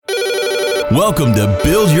Welcome to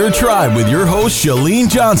Build Your Tribe with your host, Chalene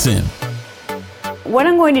Johnson. What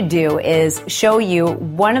I'm going to do is show you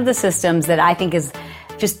one of the systems that I think is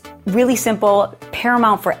just really simple,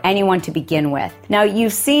 paramount for anyone to begin with. Now,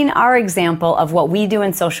 you've seen our example of what we do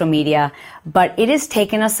in social media, but it has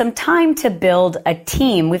taken us some time to build a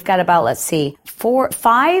team. We've got about,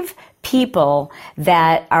 5 people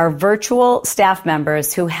that are virtual staff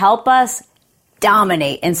members who help us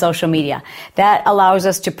dominate in social media. That allows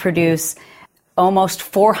us to produce almost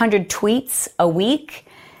 400 tweets a week,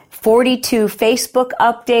 42 Facebook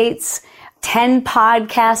updates, 10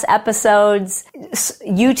 podcast episodes,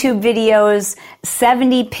 YouTube videos,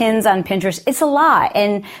 70 pins on Pinterest. It's a lot.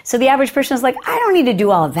 And so the average person is like, I don't need to do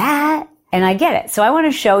all of that. And I get it. So I want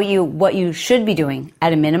to show you what you should be doing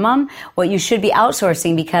at a minimum, what you should be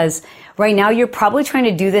outsourcing, because right now you're probably trying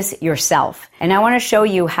to do this yourself. And I want to show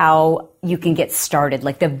you how you can get started,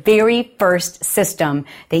 like the very first system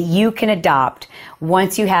that you can adopt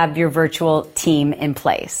once you have your virtual team in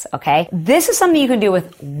place, okay? This is something you can do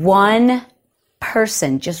with one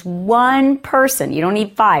person, just one person. You don't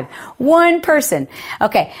need 5. One person.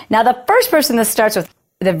 Okay, now the first person that starts with,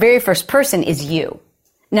 the very first person is you.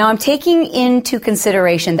 Now, I'm taking into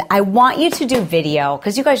consideration that I want you to do video,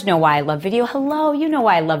 because you guys know why I love video. Hello, you know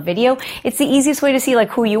why I love video. It's the easiest way to see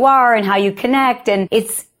who you are and how you connect, and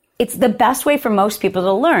it's the best way for most people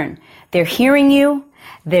to learn. They're hearing you,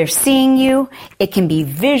 they're seeing you, it can be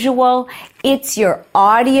visual, it's your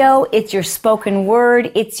audio, it's your spoken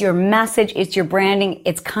word, it's your message, it's your branding,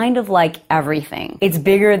 it's kind of like everything. It's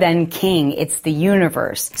bigger than King, it's the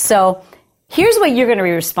universe. So here's what you're going to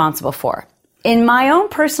be responsible for. In my own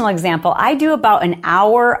personal example, I do about an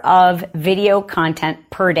hour of video content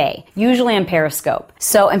per day, usually on Periscope.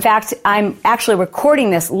 So in fact, I'm actually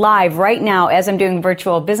recording this live right now as I'm doing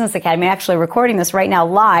Virtual Business Academy. I'm actually recording this right now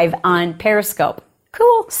live on Periscope.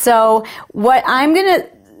 Cool. So what I'm going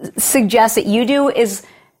to suggest that you do is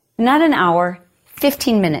not an hour,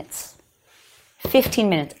 15 minutes. 15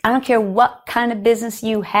 minutes. I don't care what kind of business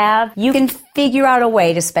you have. You can figure out a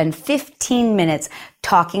way to spend 15 minutes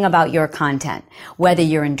talking about your content, whether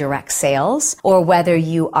you're in direct sales or whether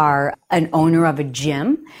you are an owner of a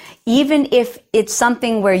gym. Even if it's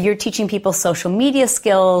something where you're teaching people social media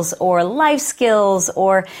skills or life skills,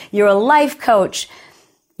 or you're a life coach,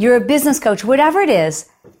 you're a business coach, whatever it is,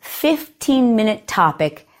 15-minute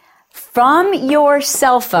topic from your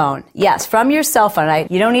cell phone. Yes, from your cell phone.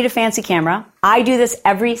 You don't need a fancy camera. I do this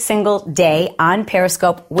every single day on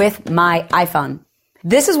Periscope with my iPhone.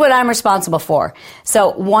 This is what I'm responsible for. So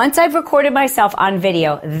once I've recorded myself on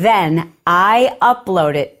video, then I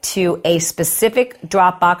upload it to a specific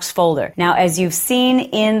Dropbox folder. Now, as you've seen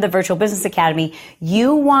in the Virtual Business Academy,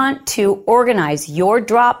 you want to organize your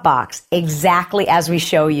Dropbox exactly as we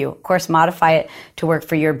show you. Of course, modify it to work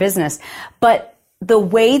for your business. But the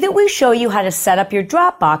way that we show you how to set up your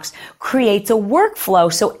Dropbox creates a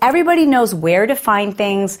workflow so everybody knows where to find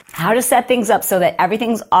things, how to set things up so that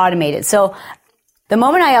everything's automated. So the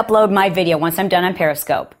moment I upload my video, once I'm done on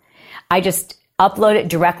Periscope, I just upload it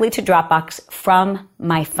directly to Dropbox from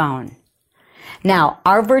my phone. Now,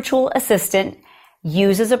 our virtual assistant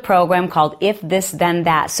uses a program called If This Then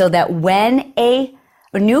That, so that when a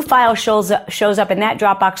new file shows up in that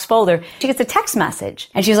Dropbox folder, she gets a text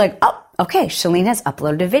message and she's like, oh, okay, Chalene has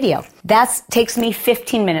uploaded a video. That takes me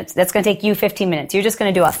 15 minutes. That's going to take you 15 minutes. You're just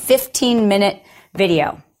going to do a 15-minute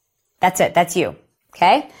video. That's it. That's you.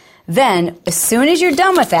 Okay? Then, as soon as you're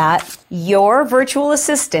done with that, your virtual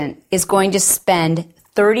assistant is going to spend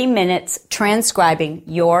 30 minutes transcribing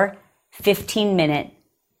your 15-minute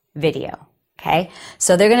video. Okay?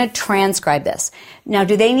 So they're going to transcribe this. Now,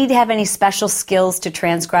 do they need to have any special skills to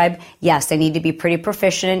transcribe? Yes, they need to be pretty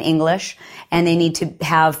proficient in English, and they need to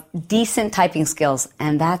have decent typing skills,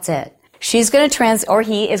 and that's it. She's going to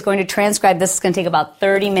he is going to transcribe this. It's going to take about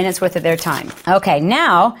 30 minutes worth of their time. Okay,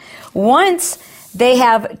 now, once they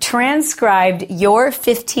have transcribed your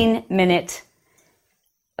 15-minute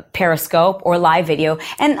Periscope or live video,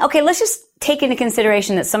 and okay, let's just take into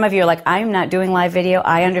consideration that some of you are like, I'm not doing live video.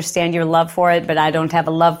 I understand your love for it, but I don't have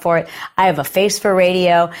a love for it. I have a face for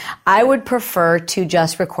radio. I would prefer to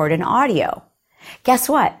just record an audio. Guess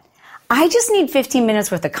what? I just need 15 minutes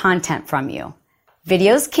worth of content from you.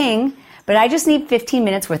 Video's king, but I just need 15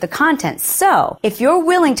 minutes worth of content. So if you're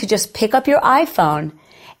willing to just pick up your iPhone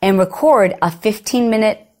and record a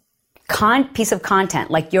 15-minute piece of content,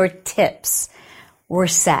 like your tips, we're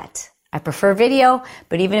set. I prefer video,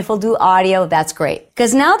 but even if we'll do audio, that's great.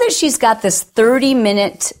 Because now that she's got this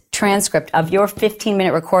 30-minute transcript of your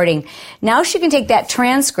 15-minute recording, now she can take that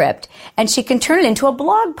transcript and she can turn it into a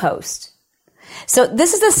blog post. So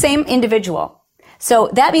this is the same individual. So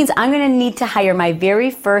that means I'm going to need to hire my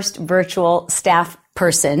very first virtual staff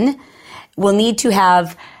person. We'll need to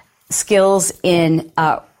have skills in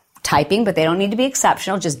typing, but they don't need to be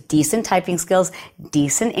exceptional, just decent typing skills,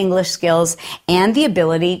 decent English skills, and the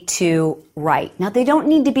ability to write. Now, they don't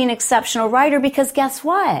need to be an exceptional writer because guess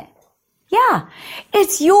what? Yeah,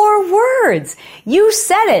 it's your words. You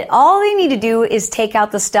said it. All they need to do is take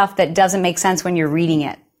out the stuff that doesn't make sense when you're reading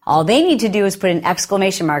it. All they need to do is put in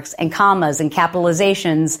exclamation marks and commas and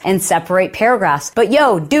capitalizations and separate paragraphs. But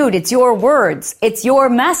yo, dude, it's your words. It's your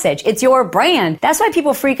message. It's your brand. That's why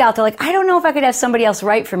people freak out. They're like, I don't know if I could have somebody else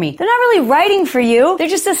write for me. They're not really writing for you. They're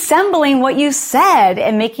just assembling what you said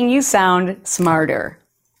and making you sound smarter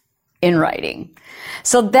in writing.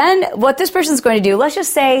 So then what this person's going to do, let's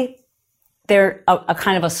just say they're a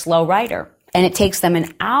kind of a slow writer and it takes them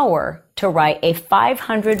an hour to write a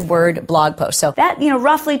 500-word blog post. So that,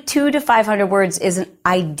 roughly 200 to 500 words is an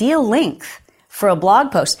ideal length for a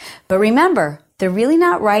blog post. But remember, they're really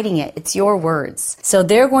not writing it. It's your words. So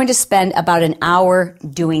they're going to spend about an hour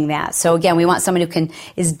doing that. So again, we want someone who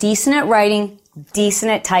is decent at writing,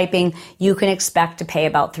 decent at typing. You can expect to pay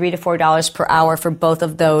about $3 to $4 per hour for both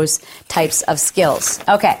of those types of skills.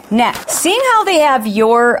 Okay, next, seeing how they have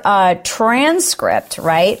your transcript,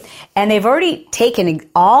 right? And they've already taken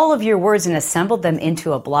all of your words and assembled them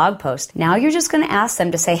into a blog post. Now you're just going to ask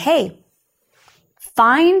them to say, hey,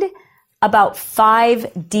 find about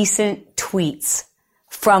 5 decent tweets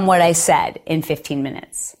from what I said in 15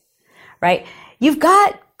 minutes, right? You've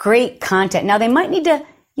got great content. Now they might need to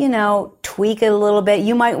tweak it a little bit.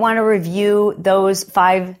 You might want to review those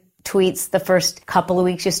 5 tweets the first couple of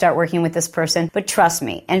weeks you start working with this person. But trust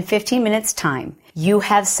me, in 15 minutes time, you've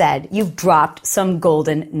dropped some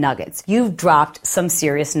golden nuggets. You've dropped some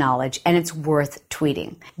serious knowledge, and it's worth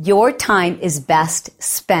tweeting. Your time is best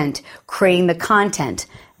spent creating the content,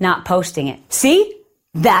 not posting it. See?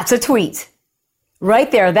 That's a tweet.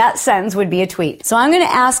 Right there, that sentence would be a tweet. So I'm going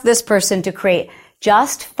to ask this person to create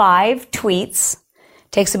just 5 tweets.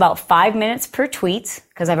 Takes about 5 minutes per tweet,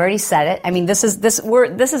 because I've already said it. I mean, this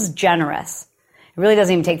is generous. It really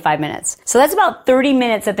doesn't even take 5 minutes. So that's about 30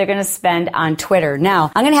 minutes that they're going to spend on Twitter.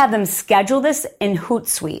 Now, I'm going to have them schedule this in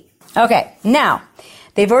Hootsuite. Okay, now,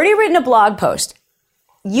 they've already written a blog post.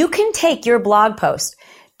 You can take your blog post,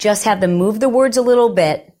 just have them move the words a little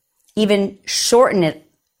bit, even shorten it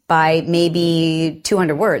by maybe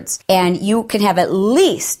 200 words, and you can have at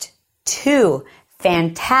least 2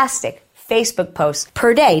 fantastic Facebook posts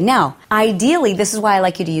per day. Now, ideally, this is why I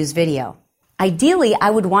like you to use video. Ideally, I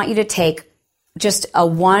would want you to take just a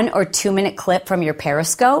 1 or 2 minute clip from your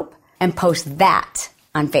Periscope and post that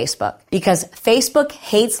on Facebook, because Facebook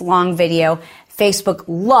hates long video. Facebook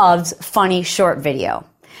loves funny short video.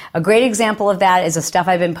 A great example of that is the stuff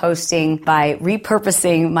I've been posting by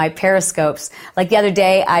repurposing my Periscopes. Like the other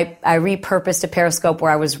day, I repurposed a Periscope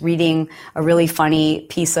where I was reading a really funny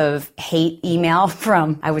piece of hate email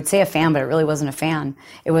from, I would say a fan, but it really wasn't a fan.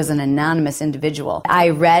 It was an anonymous individual. I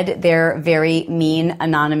read their very mean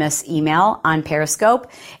anonymous email on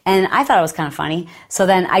Periscope, and I thought it was kind of funny. So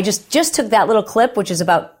then I just took that little clip, which is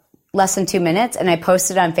about less than 2 minutes, and I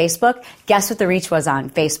posted it on Facebook. Guess what the reach was on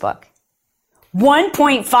Facebook?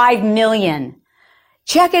 1.5 million.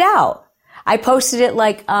 Check it out. I posted it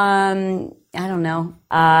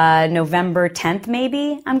November 10th,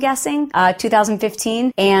 maybe, I'm guessing,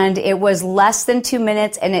 2015. And it was less than 2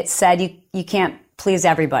 minutes, and it said you can't please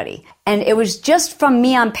everybody. And it was just from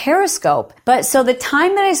me on Periscope. But so the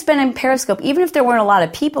time that I spent on Periscope, even if there weren't a lot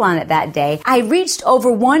of people on it that day, I reached over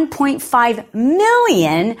 1.5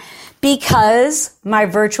 million because my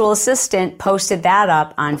virtual assistant posted that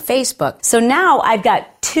up on Facebook. So now I've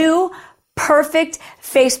got 2 perfect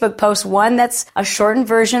Facebook posts, one that's a shortened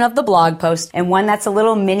version of the blog post and one that's a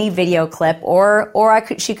little mini video clip, or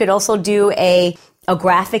she could also do a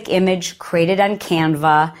graphic image created on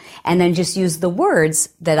Canva and then just use the words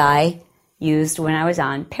that I used when I was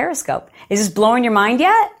on Periscope. Is this blowing your mind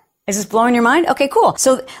yet? Is this blowing your mind? Okay, cool.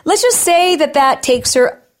 So let's just say that takes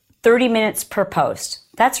her 30 minutes per post.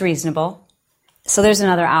 That's reasonable. So there's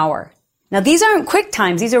another hour. Now these aren't quick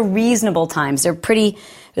times. These are reasonable times. They're pretty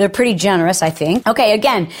generous, I think. Okay,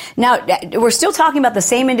 again, now we're still talking about the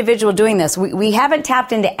same individual doing this. We haven't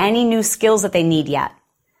tapped into any new skills that they need yet,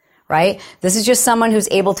 right? This is just someone who's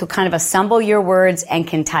able to kind of assemble your words and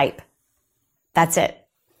can type. That's it.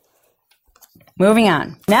 Moving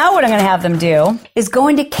on. Now what I'm going to have them do is go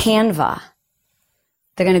into Canva.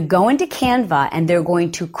 They're going to go into Canva and they're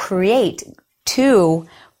going to create 2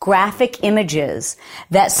 graphic images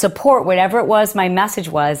that support whatever it was my message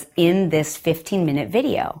was in this 15-minute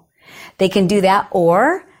video. They can do that,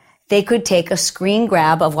 or they could take a screen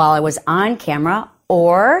grab of while I was on camera,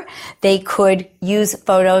 or they could use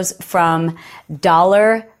photos from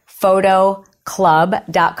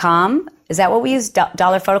dollarphotoclub.com. Is that what we use?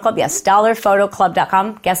 Dollar Photo Club? Yes,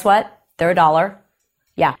 dollarphotoclub.com. Guess what? They're $1.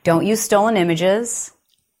 Yeah, don't use stolen images.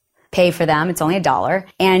 Pay for them. It's only $1.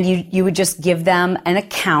 And you would just give them an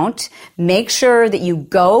account. Make sure that you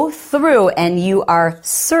go through and you are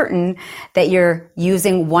certain that you're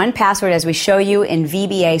using one password as we show you in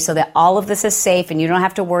VBA so that all of this is safe and you don't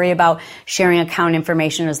have to worry about sharing account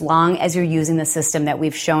information as long as you're using the system that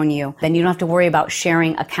we've shown you. Then you don't have to worry about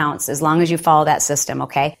sharing accounts as long as you follow that system,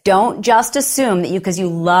 okay? Don't just assume that because you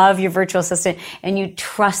love your virtual assistant and you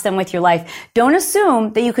trust them with your life, don't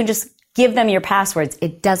assume that you can just give them your passwords.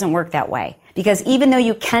 It doesn't work that way. Because even though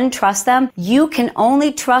you can trust them, you can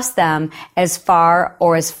only trust them as far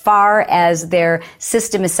as their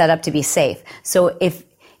system is set up to be safe. So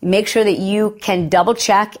make sure that you can double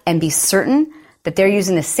check and be certain that they're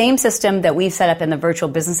using the same system that we've set up in the Virtual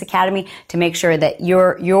Business Academy to make sure that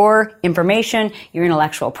your information, your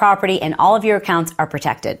intellectual property, and all of your accounts are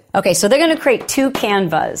protected. Okay, so they're going to create 2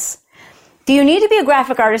 Canvas. Do you need to be a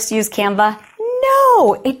graphic artist to use Canva?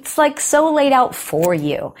 No, it's like so laid out for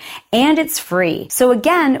you and it's free. So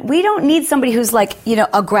again, we don't need somebody who's like,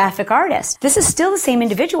 a graphic artist. This is still the same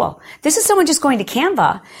individual. This is someone just going to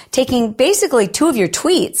Canva, taking basically 2 of your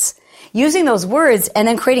tweets, using those words and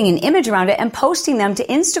then creating an image around it and posting them to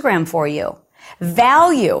Instagram for you.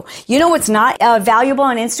 Value. You know what's not valuable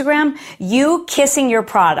on Instagram? You kissing your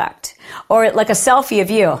product or like a selfie of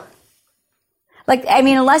you.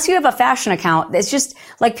 Unless you have a fashion account, it's just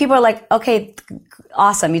like people are like, okay,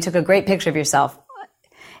 awesome. You took a great picture of yourself.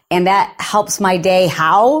 And that helps my day.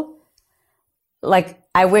 How? Like,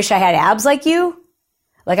 I wish I had abs like you.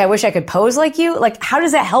 Like, I wish I could pose like you. Like, how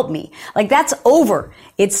does that help me? Like, that's over.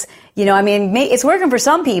 It's, it's working for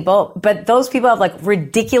some people, but those people have like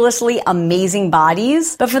ridiculously amazing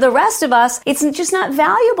bodies. But for the rest of us, it's just not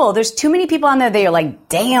valuable. There's too many people on there that you're like,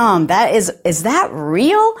 damn, is that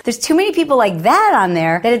real? There's too many people like that on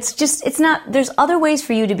there that it's not, there's other ways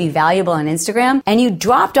for you to be valuable on Instagram. And you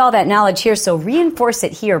dropped all that knowledge here. So reinforce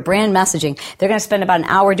it here, brand messaging. They're going to spend about an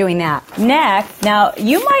hour doing that. Next, now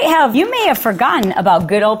you may have forgotten about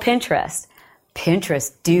good old Pinterest.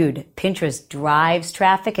 Pinterest drives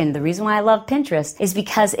traffic. And the reason why I love Pinterest is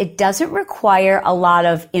because it doesn't require a lot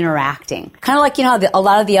of interacting. Kind of like, how a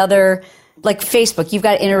lot of the other, like Facebook, you've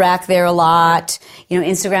got to interact there a lot.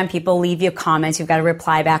 Instagram, people leave you comments. You've got to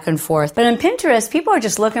reply back and forth. But on Pinterest, people are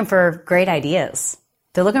just looking for great ideas.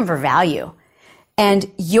 They're looking for value. And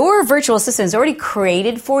your virtual assistant has already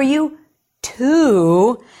created for you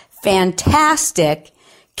 2 fantastic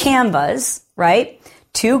Canvas, right?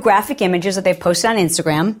 2 graphic images that they've posted on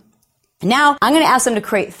Instagram. Now, I'm going to ask them to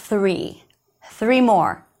create 3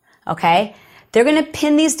 more, okay? They're going to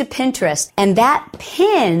pin these to Pinterest, and that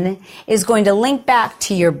pin is going to link back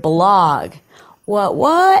to your blog.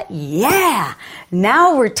 What? Yeah.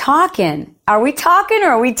 Now we're talking. Are we talking or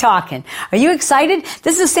are we talking? Are you excited?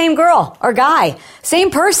 This is the same girl or guy,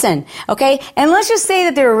 same person, okay? And let's just say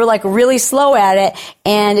that they were like really slow at it,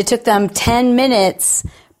 and it took them 10 minutes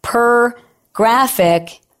per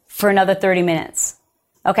graphic for another 30 minutes.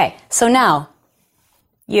 Okay, so now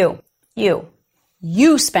you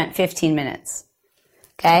spent 15 minutes,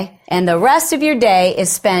 okay? And the rest of your day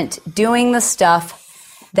is spent doing the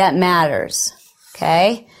stuff that matters,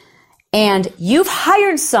 okay? And you've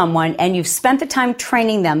hired someone and you've spent the time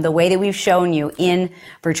training them the way that we've shown you in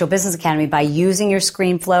Virtual Business Academy by using your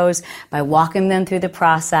screen flows, by walking them through the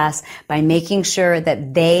process, by making sure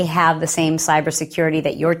that they have the same cybersecurity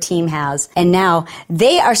that your team has. And now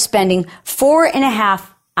they are spending 4.5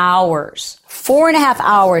 hours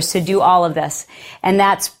to do all of this. And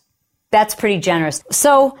that's pretty generous.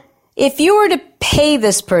 So if you were to pay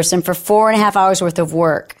this person for 4.5 hours worth of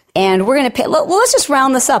work, and we're going to pay, well, let's just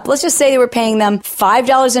round this up. Let's just say they were paying them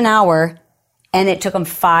 $5 an hour and it took them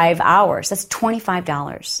 5 hours. That's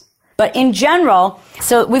 $25. But in general,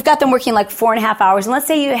 so we've got them working like 4.5 hours. And let's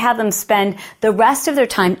say you have them spend the rest of their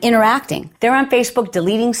time interacting. They're on Facebook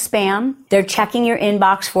deleting spam. They're checking your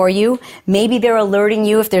inbox for you. Maybe they're alerting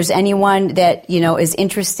you if there's anyone that, is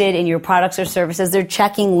interested in your products or services. They're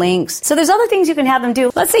checking links. So there's other things you can have them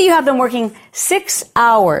do. Let's say you have them working 6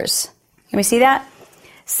 hours. Can we see that?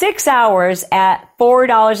 6 hours at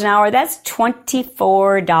 $4 an hour, that's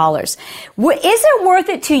 $24. Is it worth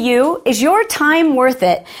it to you? Is your time worth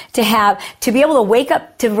it to be able to wake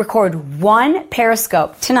up to record 1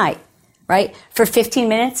 Periscope tonight, right, for 15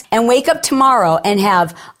 minutes, and wake up tomorrow and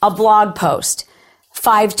have a blog post,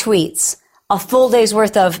 5 tweets, a full day's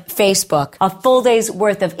worth of Facebook, a full day's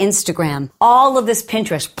worth of Instagram, all of this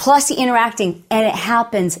Pinterest, plus the interacting, and it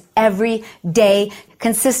happens every day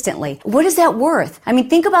consistently. What is that worth? I mean,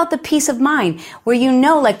 think about the peace of mind where you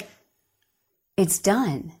know, like, it's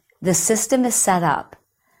done. The system is set up.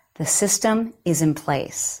 The system is in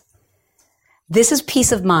place. This is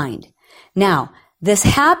peace of mind. Now, this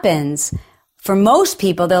happens for most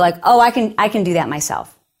people. They're like, oh, I can do that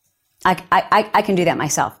myself. I can do that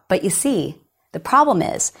myself. But you see, the problem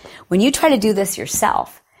is when you try to do this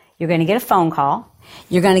yourself, you're going to get a phone call.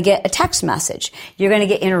 You're going to get a text message. You're going to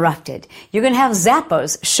get interrupted. You're going to have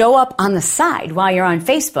Zappos show up on the side while you're on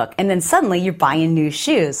Facebook. And then suddenly you're buying new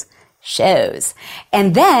shoes.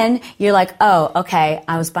 And then you're like, oh, okay,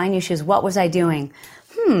 I was buying new shoes. What was I doing?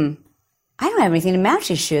 I don't have anything to match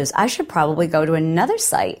these shoes. I should probably go to another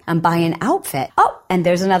site and buy an outfit. Oh, and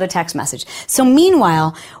there's another text message. So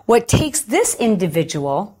meanwhile, what takes this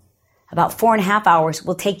individual about 4.5 hours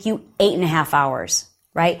will take you 8.5 hours,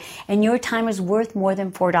 right? And your time is worth more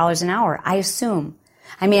than $4 an hour, I assume.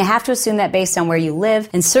 I mean, I have to assume that based on where you live.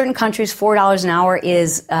 In certain countries, $4 an hour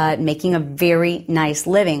is making a very nice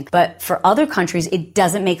living. But for other countries, it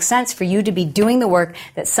doesn't make sense for you to be doing the work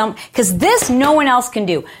that because this no one else can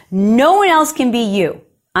do. No one else can be you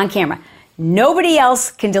on camera. Nobody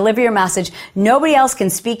else can deliver your message. Nobody else can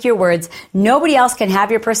speak your words. Nobody else can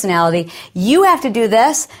have your personality. You have to do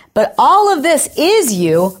this, but all of this is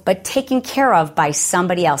you, but taken care of by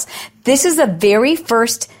somebody else. This is the very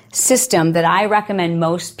first system that I recommend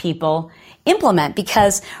most people implement,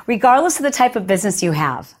 because regardless of the type of business you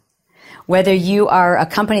have, whether you are a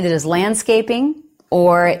company that is landscaping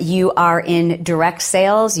or you are in direct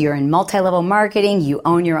sales, you're in multi-level marketing, you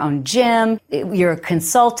own your own gym, you're a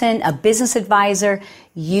consultant, a business advisor,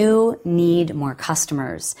 you need more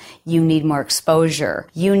customers. You need more exposure.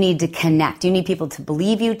 You need to connect. You need people to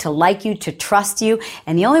believe you, to like you, to trust you.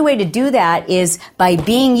 And the only way to do that is by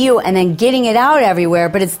being you and then getting it out everywhere.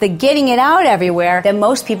 But it's the getting it out everywhere that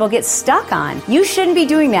most people get stuck on. You shouldn't be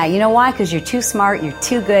doing that. You know why? Because you're too smart, you're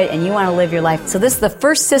too good, and you want to live your life. So this is the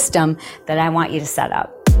first system that I want you to set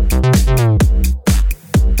up.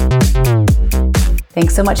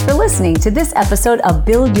 Thanks so much for listening to this episode of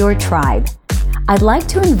Build Your Tribe. I'd like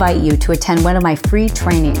to invite you to attend one of my free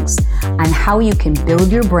trainings on how you can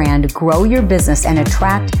build your brand, grow your business, and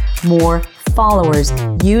attract more followers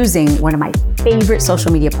using one of my favorite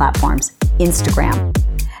social media platforms, Instagram.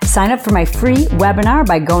 Sign up for my free webinar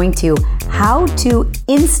by going to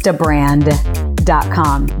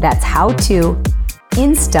howtoinstabrand.com. That's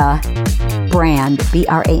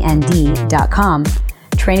howtoinstabrand.com.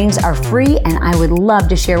 Trainings are free, and I would love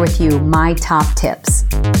to share with you my top tips.